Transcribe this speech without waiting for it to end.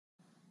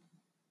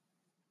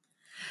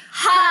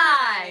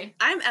Hi,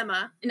 I'm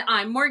Emma. And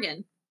I'm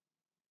Morgan.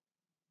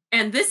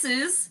 And this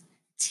is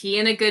Tea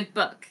and a Good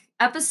Book.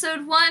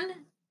 Episode 1,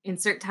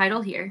 insert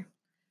title here.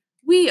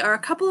 We are a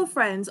couple of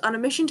friends on a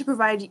mission to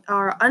provide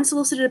our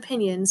unsolicited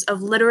opinions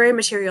of literary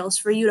materials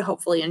for you to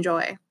hopefully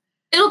enjoy.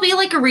 It'll be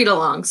like a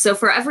read-along, so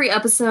for every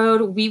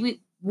episode,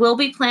 we will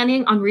be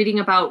planning on reading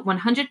about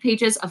 100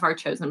 pages of our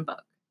chosen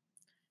book.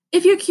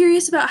 If you're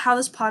curious about how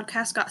this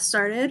podcast got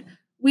started,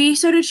 we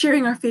started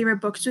sharing our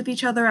favorite books with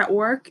each other at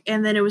work,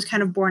 and then it was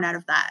kind of born out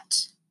of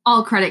that.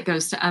 All credit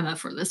goes to Emma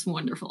for this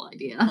wonderful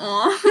idea.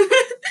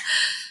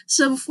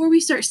 So before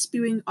we start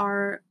spewing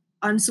our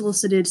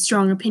unsolicited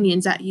strong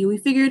opinions at you, we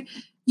figured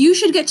you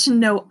should get to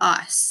know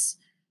us.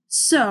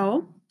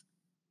 So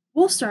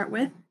we'll start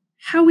with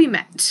how we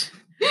met.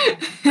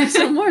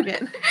 So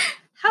Morgan,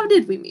 how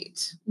did we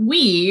meet?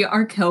 We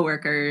are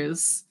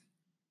coworkers,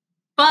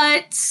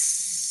 but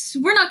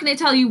we're not going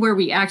to tell you where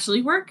we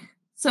actually work.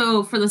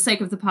 So for the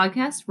sake of the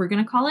podcast, we're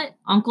going to call it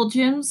Uncle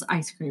Jim's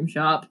Ice Cream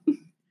Shop.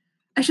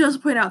 I should also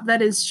point out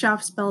that is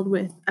shop spelled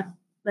with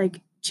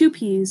two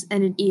P's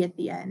and an E at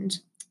the end.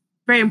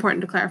 Very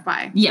important to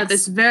clarify. Yes. That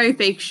this very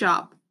fake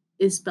shop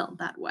is spelled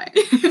that way.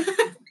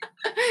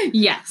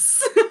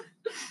 Yes.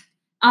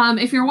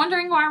 If you're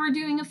wondering why we're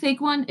doing a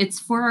fake one, it's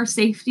for our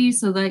safety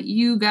so that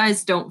you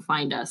guys don't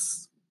find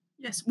us.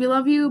 Yes, we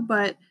love you,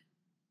 but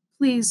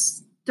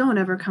please don't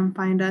ever come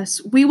find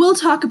us. We will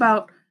talk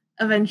about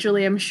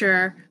eventually, I'm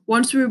sure,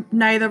 once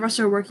neither of us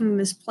are working in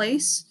this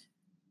place,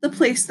 the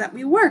place that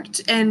we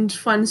worked, and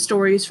fun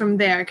stories from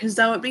there, because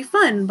that would be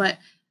fun, but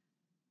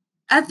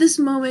at this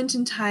moment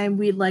in time,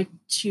 we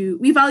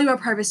value our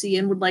privacy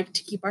and would like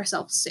to keep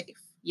ourselves safe.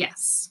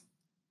 Yes.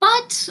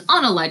 But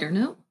on a lighter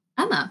note,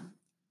 Emma,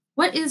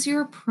 what is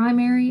your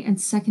primary and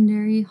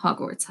secondary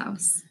Hogwarts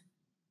house?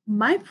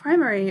 My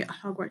primary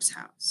Hogwarts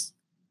house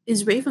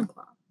is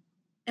Ravenclaw,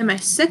 and my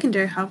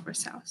secondary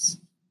Hogwarts house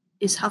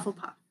is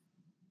Hufflepuff.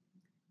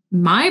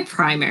 My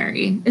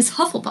primary is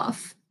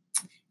Hufflepuff,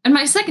 and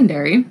my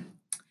secondary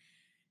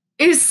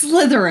is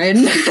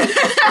Slytherin.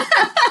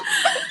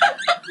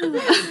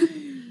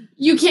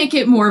 You can't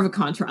get more of a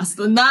contrast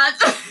than that.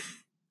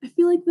 I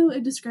feel like, though,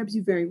 it describes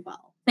you very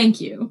well. Thank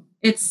you.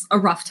 It's a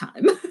rough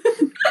time.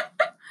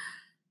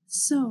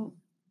 So,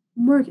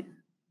 Morgan,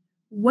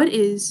 what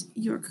is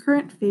your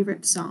current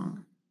favorite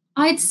song?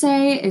 I'd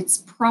say it's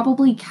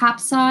probably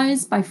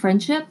Capsize by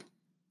Friendship,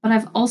 but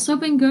I've also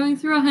been going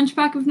through a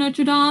Hunchback of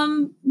Notre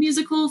Dame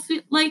musical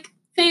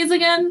phase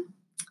again,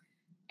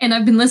 and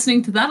I've been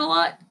listening to that a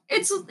lot.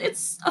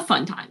 It's a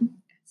fun time.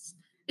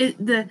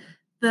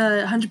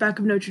 The Hunchback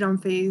of Notre Dame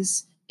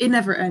phase, it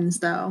never ends,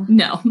 though.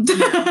 No.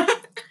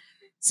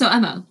 So,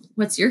 Emma,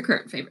 what's your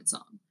current favorite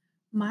song?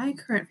 My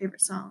current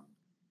favorite song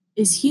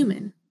is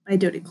Human by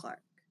Dodie Clark.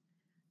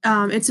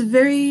 It's a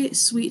very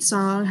sweet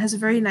song, has a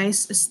very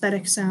nice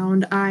aesthetic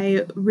sound.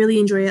 I really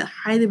enjoy it.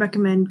 Highly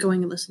recommend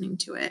going and listening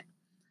to it.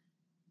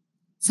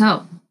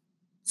 So,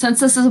 since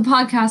this is a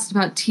podcast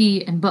about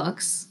tea and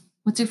books,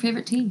 what's your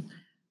favorite tea?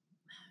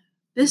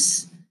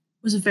 This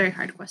was a very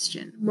hard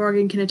question.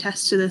 Morgan can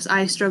attest to this.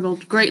 I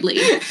struggled greatly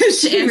to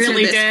answer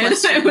this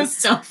question. It was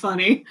so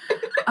funny.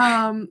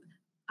 I'm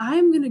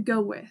going to go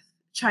with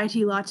chai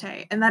tea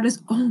latte, and that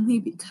is only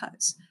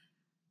because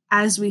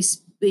as we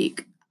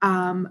speak,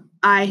 I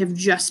have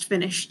just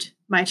finished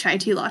my chai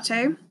tea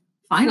latte.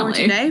 Finally. For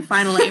today.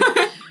 Finally.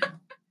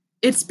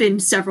 It's been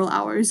several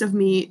hours of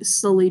me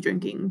slowly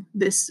drinking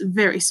this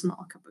very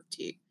small cup of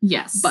tea.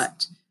 Yes.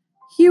 But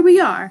here we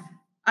are.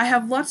 I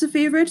have lots of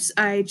favorites.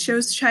 I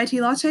chose chai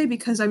tea latte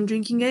because I'm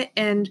drinking it,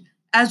 and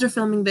as we're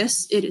filming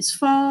this, it is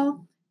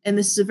fall, and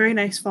this is a very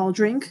nice fall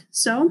drink,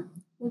 so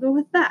we'll go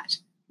with that.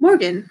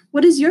 Morgan,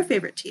 what is your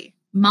favorite tea?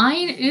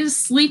 Mine is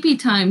sleepy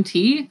time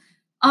tea.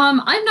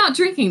 I'm not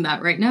drinking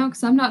that right now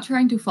because I'm not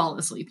trying to fall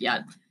asleep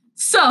yet.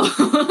 So,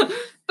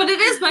 but it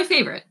is my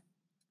favorite.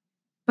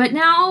 But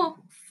now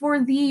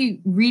for the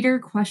reader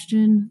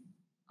question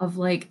of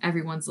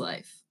everyone's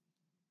life.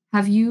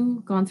 Have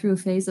you gone through a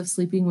phase of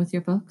sleeping with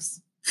your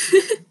books?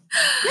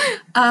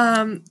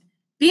 The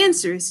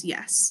answer is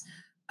yes.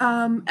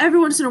 Every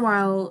once in a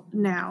while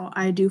now,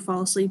 I do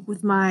fall asleep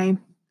with my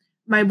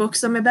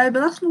books on my bed, but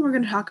that's not what we're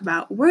going to talk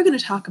about. We're going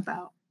to talk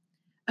about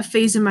a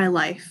phase in my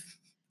life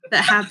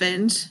that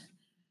happened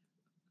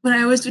when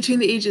I was between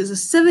the ages of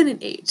 7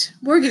 and 8.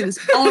 Morgan is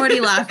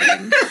already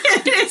laughing.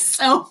 It is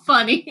so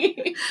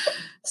funny.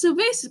 So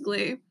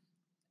basically,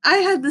 I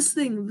had this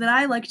thing that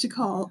I like to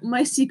call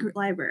my secret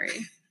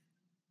library.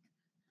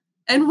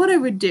 And what I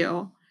would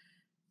do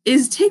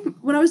is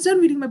when I was done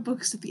reading my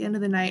books at the end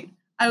of the night,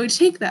 I would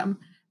take them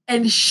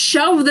and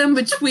shove them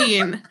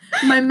between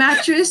my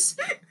mattress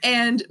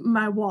and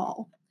my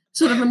wall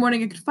so that in the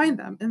morning I could find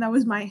them. And that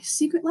was my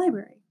secret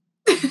library.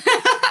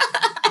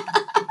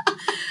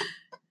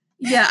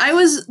 Yeah,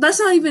 that's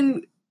not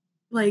even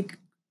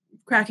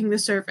cracking the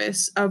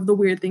surface of the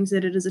weird things I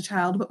did as a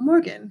child. But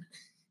Morgan,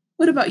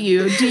 what about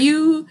you? Do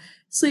you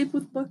sleep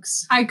with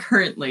books? I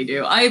currently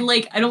do. I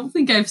don't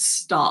think I've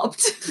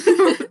stopped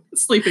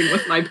sleeping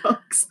with my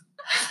books.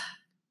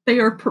 They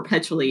are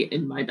perpetually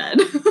in my bed.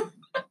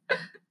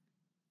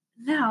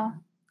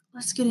 Now,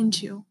 let's get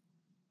into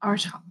our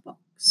top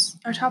books,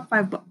 our top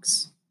 5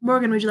 books.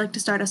 Morgan, would you like to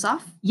start us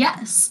off?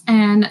 Yes,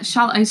 and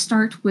shall I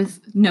start with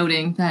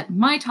noting that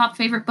my top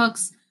favorite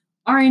books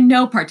are in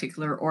no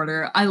particular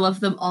order. I love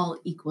them all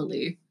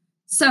equally.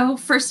 So,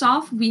 first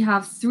off, we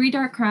have Three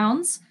Dark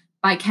Crowns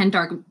by Ken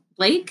Dark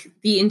Blake,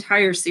 the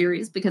entire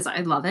series, because I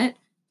love it.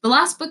 The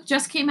last book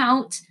just came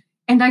out,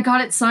 and I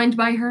got it signed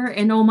by her,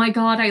 and oh my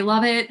god, I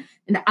love it.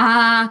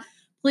 And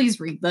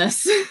please read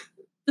this.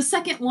 The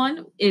second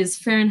one is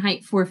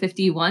Fahrenheit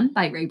 451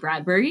 by Ray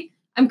Bradbury.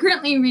 I'm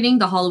currently reading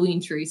The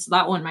Halloween Tree, so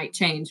that one might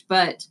change,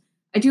 but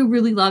I do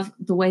really love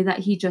the way that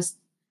he just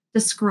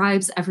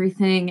describes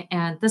everything,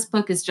 and this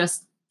book is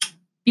just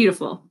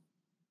beautiful.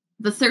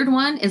 The third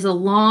one is a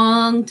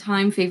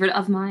long-time favorite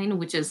of mine,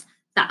 which is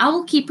The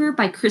Owl Keeper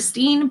by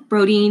Christine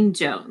Brodeen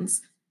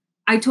Jones.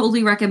 I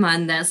totally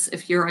recommend this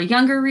if you're a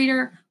younger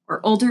reader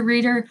or older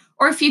reader,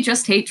 or if you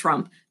just hate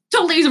Trump.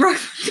 Totally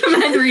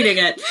recommend reading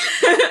it.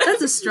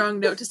 That's a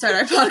strong note to start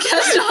our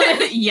podcast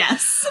on.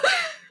 Yes.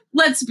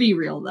 Let's be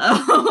real,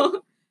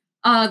 though.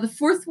 The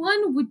fourth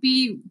one would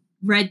be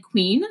Red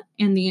Queen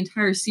and the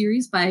entire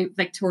series by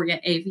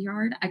Victoria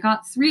Aveyard. I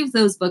got 3 of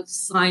those books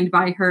signed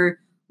by her,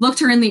 looked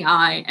her in the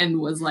eye, and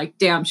was like,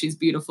 damn, she's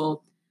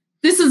beautiful.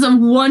 This is a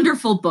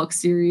wonderful book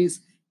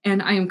series,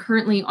 and I am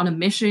currently on a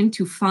mission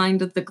to find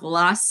the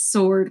Glass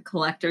Sword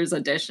Collector's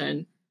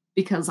Edition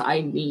because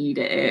I need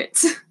it.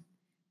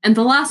 And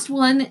the last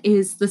one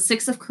is The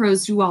Six of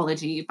Crows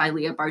duology by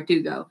Leigh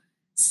Bardugo.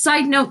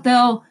 Side note,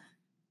 though,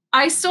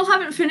 I still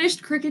haven't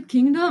finished Cricket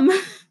Kingdom.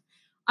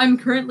 I'm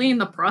currently in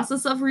the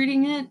process of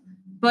reading it,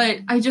 but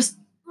I just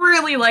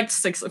really liked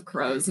Six of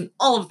Crows and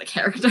all of the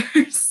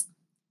characters.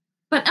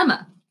 But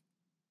Emma,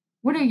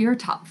 what are your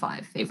top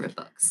 5 favorite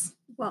books?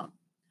 Well,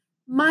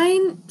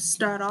 mine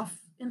start off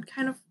in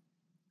kind of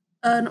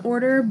an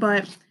order,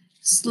 but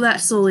that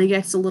slowly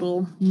gets a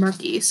little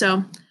murky.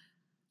 So,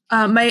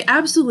 my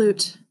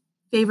absolute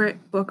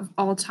favorite book of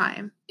all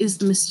time is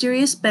The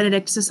Mysterious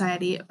Benedict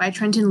Society by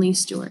Trenton Lee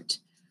Stewart.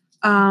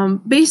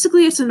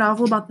 Basically, it's a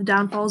novel about the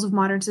downfalls of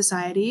modern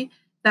society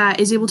that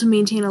is able to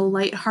maintain a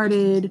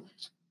lighthearted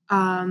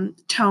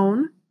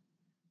tone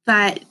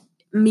that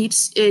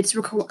meets its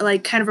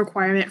kind of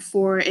requirement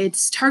for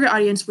its target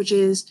audience, which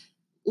is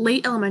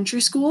late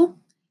elementary school.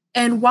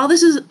 And while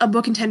this is a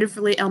book intended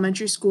for late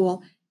elementary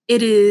school,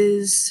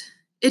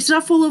 it's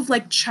not full of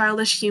like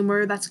childish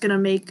humor that's going to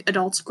make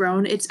adults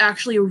groan. It's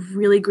actually a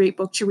really great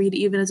book to read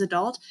even as an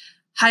adult.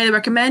 Highly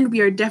recommend. We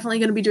are definitely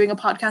going to be doing a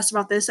podcast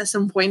about this at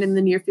some point in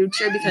the near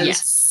future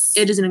because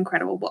It is an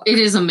incredible book. It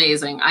is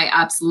amazing. I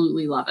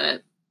absolutely love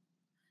it.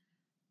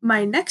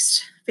 My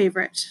next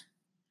favorite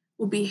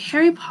will be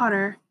Harry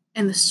Potter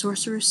and the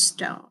Sorcerer's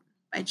Stone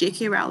by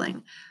J.K.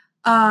 Rowling.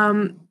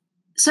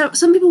 So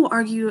some people will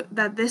argue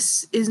that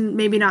this isn't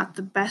maybe not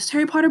the best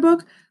Harry Potter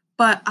book,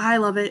 but I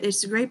love it.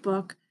 It's a great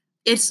book.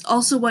 It's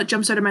also what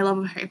jumpstarted my love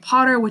of Harry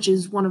Potter, which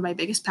is one of my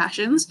biggest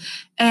passions.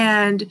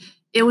 And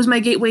it was my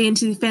gateway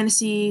into the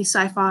fantasy,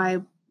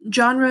 sci-fi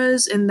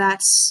genres, and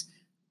that's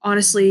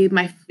honestly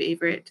my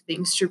favorite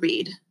things to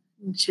read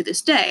to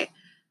this day.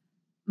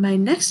 My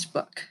next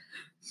book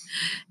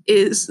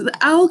is The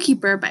Owl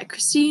Keeper by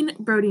Christine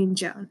Brodeen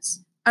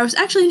Jones. I was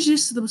actually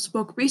introduced to this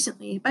book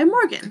recently by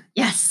Morgan.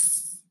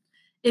 Yes.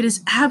 It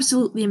is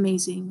absolutely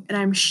amazing, and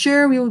I'm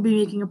sure we will be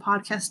making a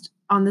podcast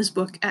on this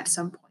book at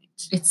some point.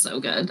 It's so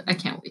good. I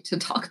can't wait to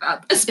talk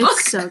about this book.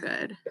 It's so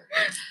good.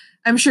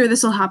 I'm sure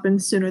this will happen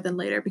sooner than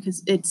later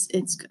because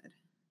it's good.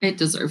 It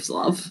deserves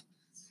love.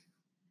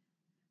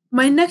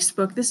 My next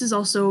book, this is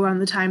also around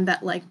the time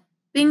that like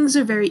things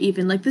are very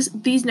even. Like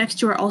these next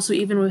two are also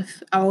even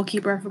with Owl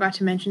Keeper. I forgot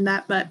to mention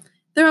that, but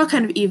they're all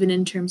kind of even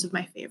in terms of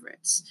my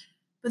favorites.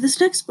 But this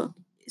next book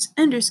is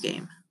Ender's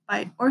Game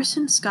by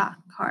Orson Scott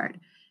Card.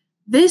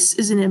 This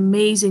is an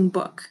amazing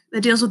book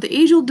that deals with the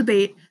age-old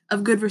debate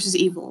of good versus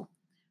evil,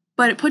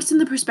 but it puts in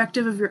the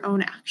perspective of your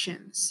own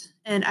actions.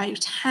 And I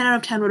 10 out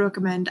of 10 would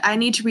recommend. I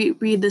need to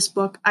read this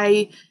book.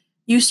 I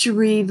used to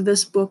read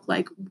this book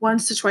like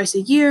once to twice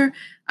a year.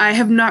 I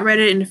have not read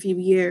it in a few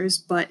years,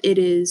 but it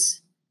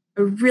is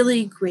a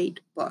really great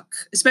book,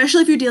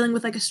 especially if you're dealing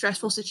with like a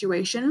stressful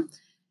situation.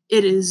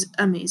 It is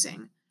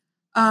amazing.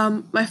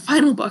 My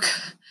final book,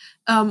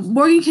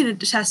 Morgan can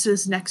attest to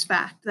this next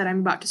fact that I'm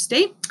about to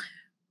state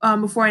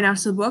before I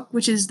announce the book,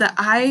 which is that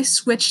I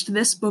switched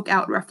this book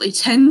out roughly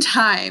 10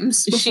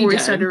 times before we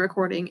started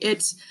recording.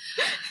 It's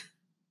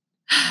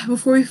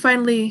before we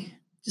finally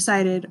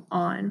decided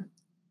on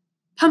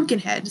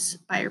Pumpkinheads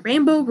by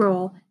Rainbow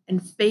Rowell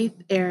and Faith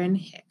Erin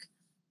Hick.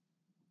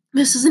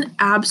 This is an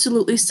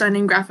absolutely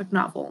stunning graphic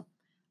novel.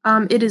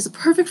 It is a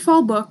perfect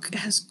fall book. It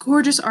has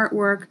gorgeous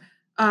artwork.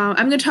 I'm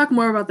going to talk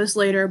more about this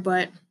later,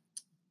 but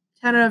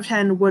 10 out of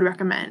 10 would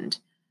recommend.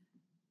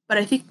 But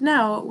I think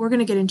now we're going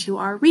to get into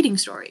our reading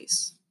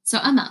stories. So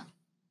Emma,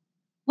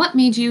 what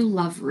made you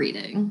love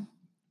reading?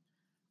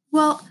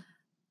 Well,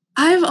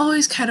 I've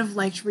always kind of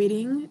liked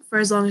reading for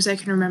as long as I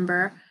can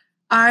remember.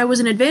 I was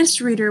an advanced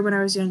reader when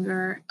I was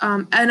younger,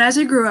 and as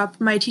I grew up,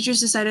 my teachers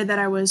decided that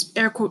I was,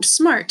 air quote,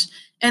 smart,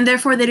 and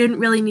therefore they didn't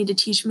really need to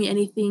teach me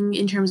anything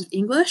in terms of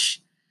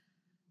English.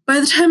 By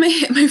the time I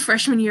hit my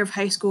freshman year of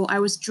high school, I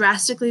was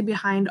drastically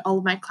behind all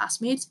of my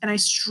classmates, and I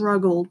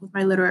struggled with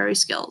my literary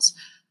skills.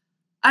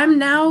 I'm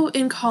now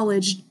in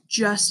college,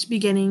 just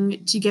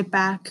beginning to get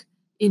back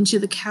into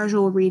the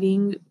casual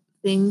reading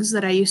things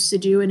that I used to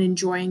do and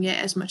enjoying it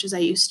as much as I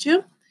used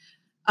to.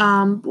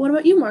 What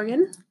about you,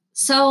 Morgan?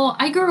 So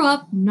I grew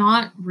up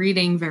not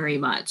reading very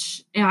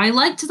much. And I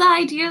liked the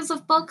ideas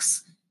of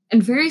books,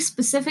 and very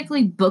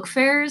specifically book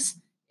fairs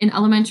in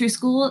elementary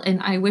school,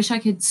 and I wish I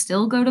could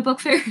still go to book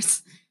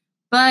fairs,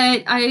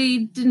 but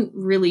I didn't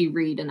really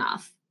read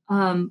enough.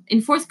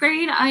 In fourth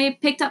grade, I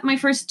picked up my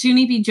first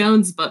Junie B.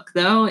 Jones book,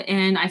 though,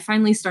 and I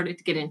finally started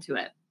to get into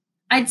it.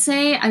 I'd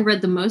say I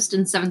read the most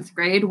in seventh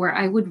grade, where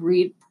I would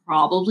read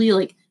probably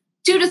like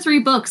 2 to 3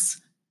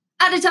 books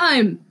at a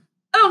time.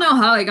 I don't know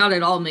how I got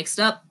it all mixed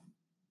up,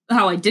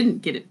 how I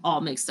didn't get it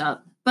all mixed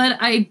up, but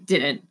I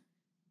didn't.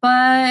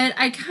 But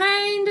I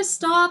kind of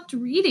stopped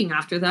reading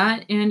after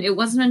that, and it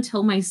wasn't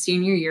until my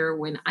senior year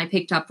when I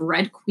picked up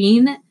Red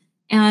Queen,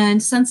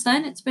 and since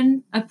then it's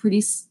been a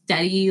pretty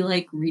steady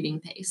reading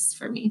pace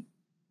for me.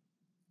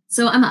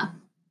 So Emma,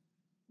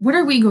 what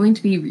are we going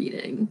to be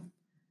reading?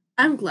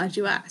 I'm glad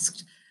you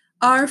asked.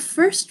 Our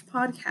first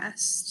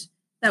podcast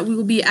that we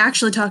will be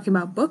actually talking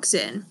about books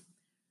in,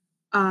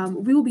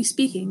 we will be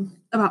speaking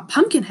about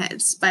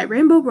Pumpkinheads by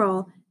Rainbow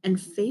Rowell and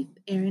Faith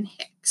Erin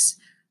Hicks.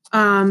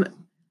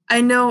 I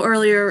know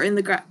earlier in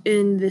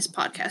this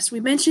podcast we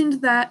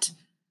mentioned that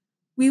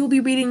we will be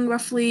reading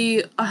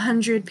roughly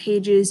 100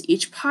 pages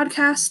each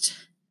podcast.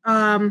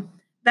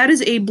 That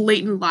is a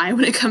blatant lie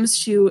when it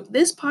comes to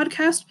this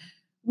podcast.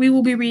 We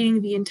will be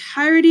reading the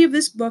entirety of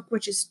this book,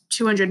 which is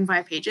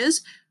 205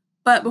 pages.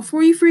 But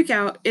before you freak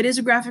out, it is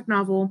a graphic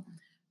novel.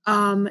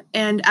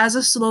 And as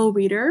a slow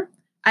reader,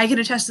 I can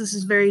attest this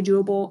is very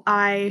doable.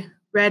 I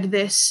read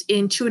this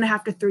in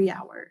 2.5 to 3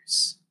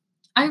 hours.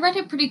 I read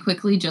it pretty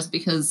quickly just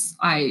because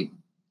I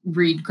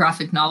read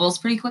graphic novels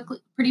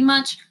pretty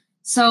much.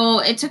 So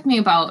it took me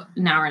about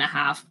an hour and a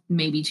half,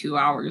 maybe 2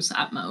 hours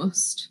at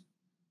most.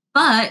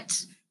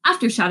 But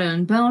after Shadow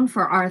and Bone,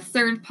 for our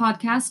third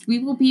podcast, we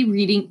will be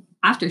reading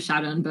after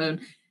Shadow and Bone.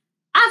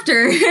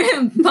 After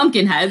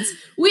Pumpkinheads,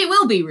 we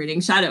will be reading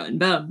Shadow and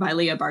Bone by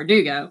Leigh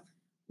Bardugo.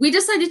 We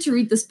decided to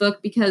read this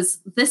book because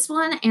this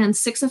one and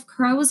Six of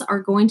Crows are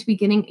going to be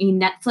getting a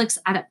Netflix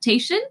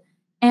adaptation,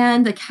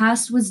 and the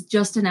cast was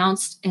just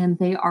announced, and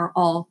they are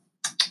all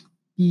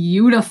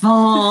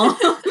beautiful.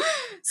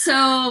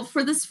 So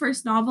for this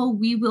first novel,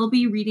 we will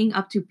be reading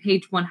up to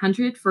page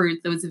 100 for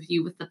those of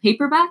you with the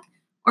paperback,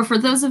 or for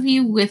those of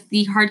you with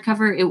the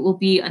hardcover, it will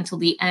be until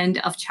the end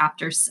of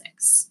chapter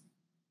 6.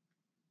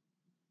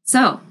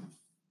 So,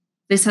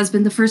 this has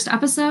been the first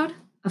episode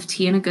of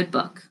Tea and a Good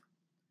Book.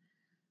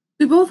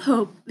 We both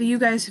hope that you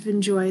guys have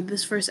enjoyed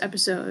this first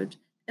episode,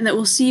 and that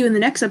we'll see you in the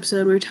next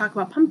episode where we talk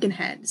about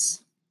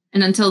Pumpkinheads.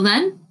 And until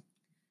then,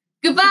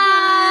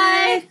 goodbye!